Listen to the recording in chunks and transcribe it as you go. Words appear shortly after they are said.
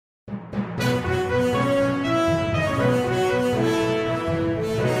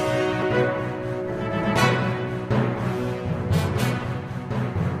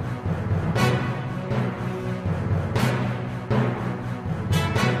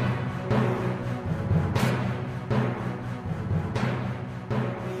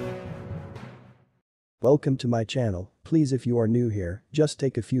Welcome to my channel. Please, if you are new here, just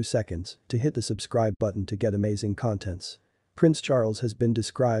take a few seconds to hit the subscribe button to get amazing contents. Prince Charles has been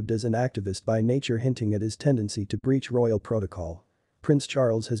described as an activist by nature, hinting at his tendency to breach royal protocol. Prince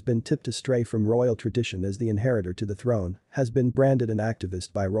Charles has been tipped astray from royal tradition as the inheritor to the throne, has been branded an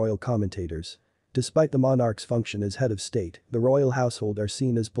activist by royal commentators. Despite the monarch's function as head of state, the royal household are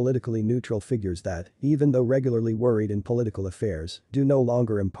seen as politically neutral figures that, even though regularly worried in political affairs, do no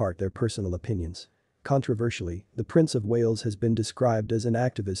longer impart their personal opinions. Controversially, the Prince of Wales has been described as an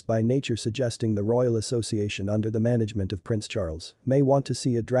activist by nature, suggesting the Royal Association under the management of Prince Charles may want to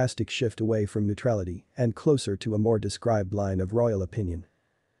see a drastic shift away from neutrality and closer to a more described line of royal opinion.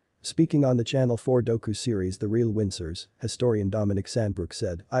 Speaking on the Channel 4 docu-series The Real Windsors, historian Dominic Sandbrook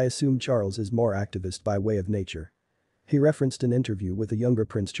said, "I assume Charles is more activist by way of nature." He referenced an interview with a younger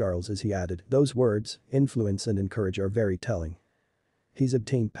Prince Charles as he added, "Those words, influence and encourage, are very telling. He's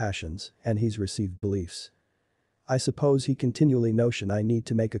obtained passions, and he's received beliefs. I suppose he continually notion I need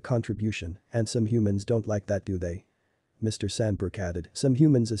to make a contribution, and some humans don't like that, do they?" Mr. Sandbrook added, "Some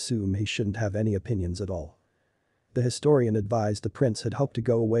humans assume he shouldn't have any opinions at all." The historian advised the prince had hoped to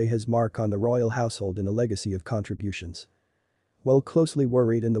go away his mark on the royal household in a legacy of contributions. While closely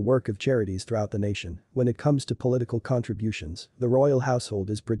worried in the work of charities throughout the nation, when it comes to political contributions, the royal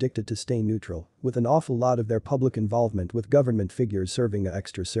household is predicted to stay neutral, with an awful lot of their public involvement with government figures serving an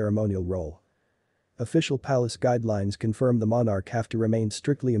extra ceremonial role. Official palace guidelines confirm the monarch have to remain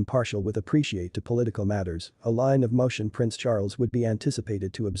strictly impartial with appreciate to political matters, a line of motion Prince Charles would be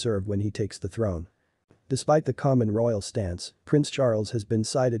anticipated to observe when he takes the throne. Despite the common royal stance, Prince Charles has been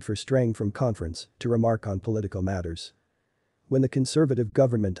cited for straying from conference to remark on political matters. When the Conservative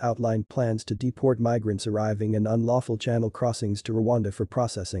government outlined plans to deport migrants arriving in unlawful channel crossings to Rwanda for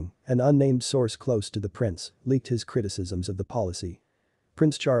processing, an unnamed source close to the prince leaked his criticisms of the policy.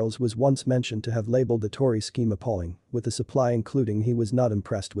 Prince Charles was once mentioned to have labeled the Tory scheme appalling, with the supply including he was not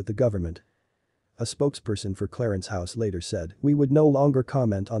impressed with the government. A spokesperson for Clarence House later said, "We would no longer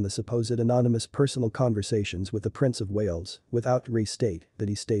comment on the supposed anonymous personal conversations with the Prince of Wales, without restate that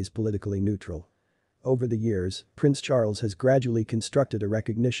he stays politically neutral." Over the years, Prince Charles has gradually constructed a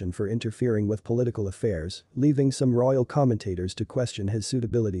recognition for interfering with political affairs, leaving some royal commentators to question his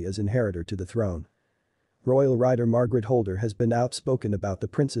suitability as inheritor to the throne. Royal writer Margaret Holder has been outspoken about the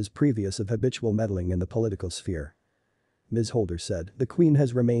prince's previous of habitual meddling in the political sphere. Ms. Holder said, "The Queen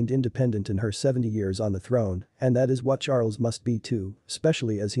has remained independent in her 70 years on the throne, and that is what Charles must be too,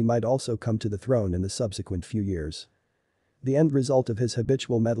 especially as he might also come to the throne in the subsequent few years. The end result of his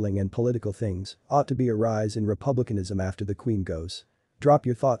habitual meddling in political things ought to be a rise in republicanism after the Queen goes." Drop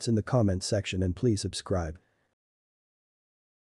your thoughts in the comments section and please subscribe.